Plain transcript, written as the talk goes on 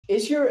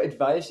Is your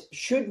advice,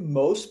 should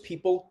most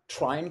people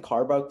try and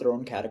carve out their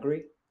own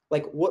category?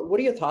 Like, what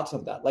are your thoughts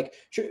on that? Like,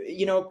 should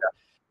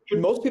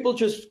most people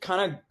just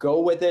kind of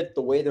go with it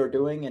the way they're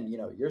doing and,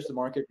 here's the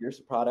market, here's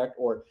the product,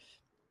 or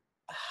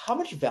how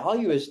much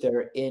value is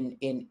there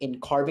in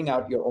carving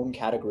out your own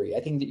category?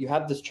 I think that you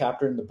have this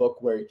chapter in the book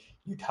where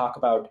you talk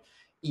about,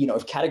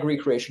 if category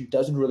creation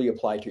doesn't really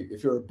apply to you,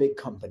 if you're a big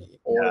company,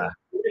 or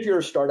if you're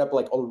a startup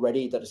like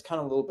already that is kind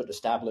of a little bit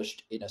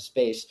established in a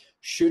space,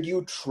 should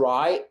you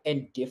try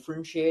and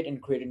differentiate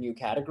and create a new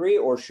category,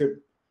 or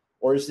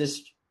is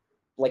this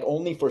like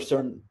only for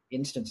certain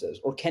instances,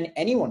 or can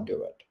anyone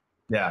do it?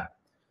 Yeah.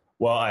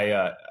 Well,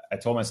 I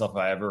told myself if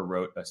I ever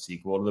wrote a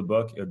sequel to the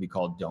book, it would be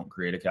called "Don't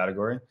Create a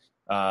Category."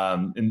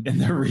 And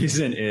the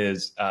reason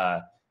is,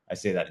 I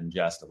say that in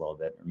jest a little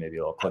bit, or maybe a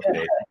little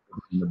clickbait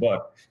in the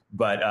book.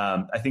 But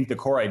I think the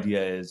core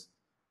idea is,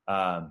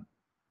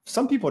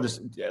 some people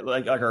just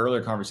like our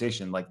earlier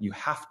conversation, like you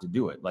have to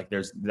do it. Like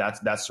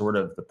that's sort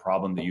of the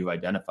problem that you've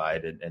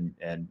identified,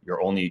 and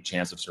your only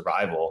chance of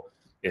survival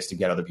is to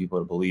get other people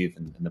to believe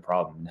in the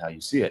problem and how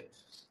you see it.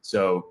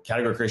 So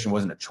category creation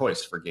wasn't a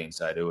choice for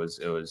Gainsight. It was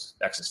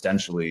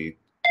existentially,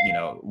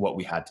 what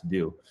we had to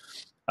do.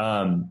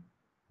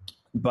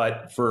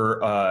 But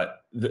for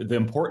the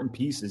important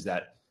piece is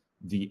that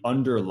the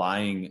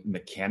underlying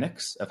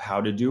mechanics of how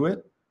to do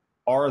it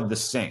are the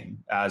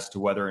same as to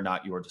whether or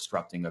not you are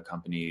disrupting a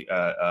company,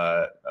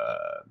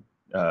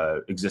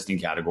 existing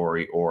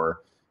category,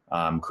 or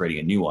creating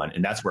a new one.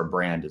 And that's where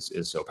brand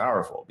is so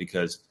powerful,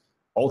 because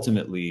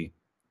ultimately,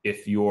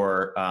 if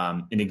you're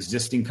an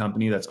existing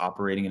company that's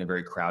operating in a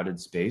very crowded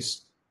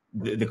space,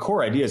 the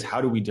core idea is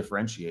how do we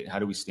differentiate, how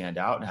do we stand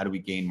out, and how do we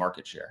gain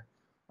market share?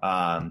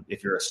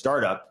 If you're a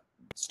startup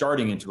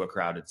starting into a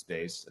crowded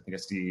space, I think I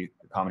see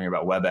a comment here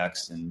about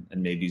WebEx and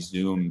maybe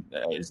Zoom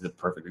is the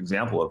perfect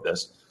example of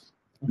this.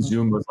 Mm-hmm.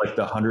 Zoom was like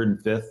the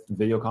 105th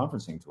video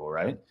conferencing tool,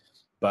 right?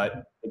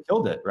 But it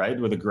killed it, right?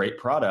 With a great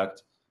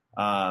product,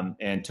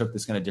 and took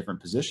this kind of different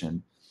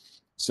position.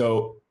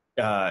 So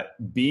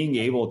being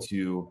able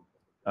to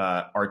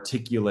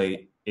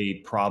articulate a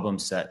problem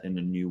set in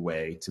a new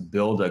way, to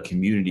build a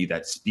community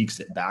that speaks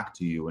it back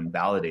to you and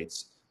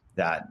validates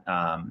that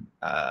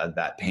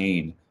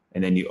pain,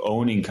 and then you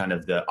owning kind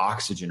of the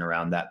oxygen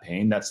around that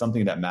pain, that's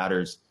something that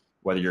matters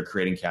whether you're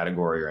creating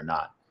category or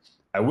not.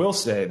 I will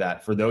say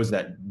that for those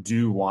that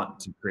do want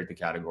to create the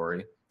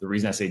category, the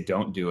reason I say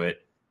don't do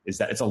it is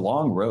that it's a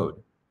long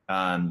road.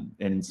 And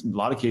in a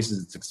lot of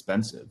cases, it's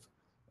expensive.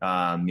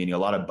 Meaning a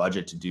lot of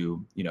budget to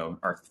do,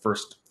 our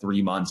first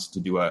 3 months to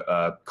do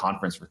a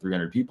conference for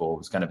 300 people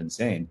was kind of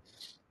insane.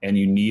 And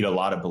you need a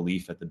lot of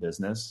belief at the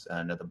business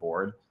and at the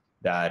board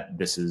that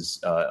this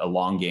is a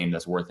long game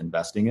that's worth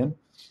investing in.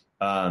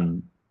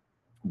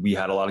 We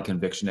had a lot of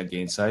conviction at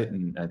Gainsight,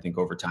 and I think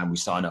over time we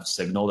saw enough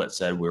signal that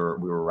said we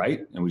were right,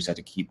 and we just had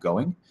to keep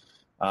going.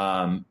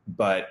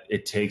 But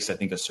it takes, I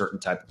think, a certain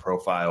type of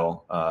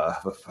profile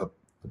of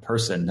a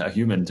person, a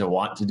human, to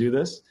want to do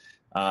this.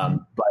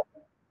 But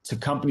to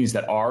companies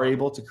that are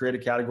able to create a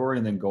category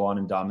and then go on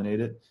and dominate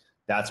it,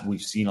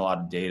 we've seen a lot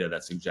of data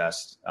that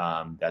suggests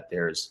that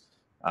there's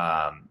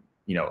a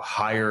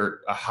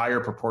higher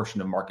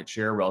proportion of market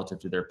share relative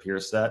to their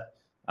peer set,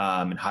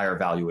 and higher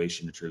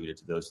valuation attributed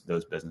to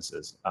those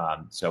businesses.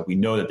 So we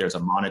know that there's a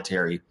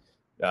monetary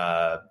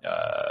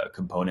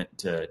component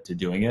to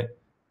doing it,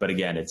 but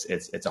again,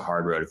 it's a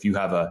hard road. If you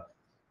have a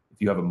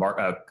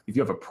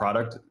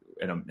product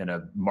in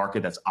a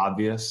market that's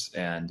obvious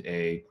and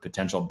a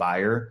potential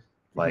buyer,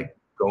 like,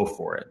 go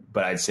for it.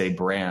 But I'd say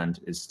brand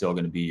is still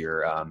going to be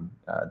your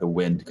the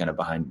wind kind of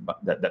behind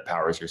that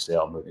powers your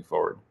sail moving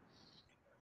forward.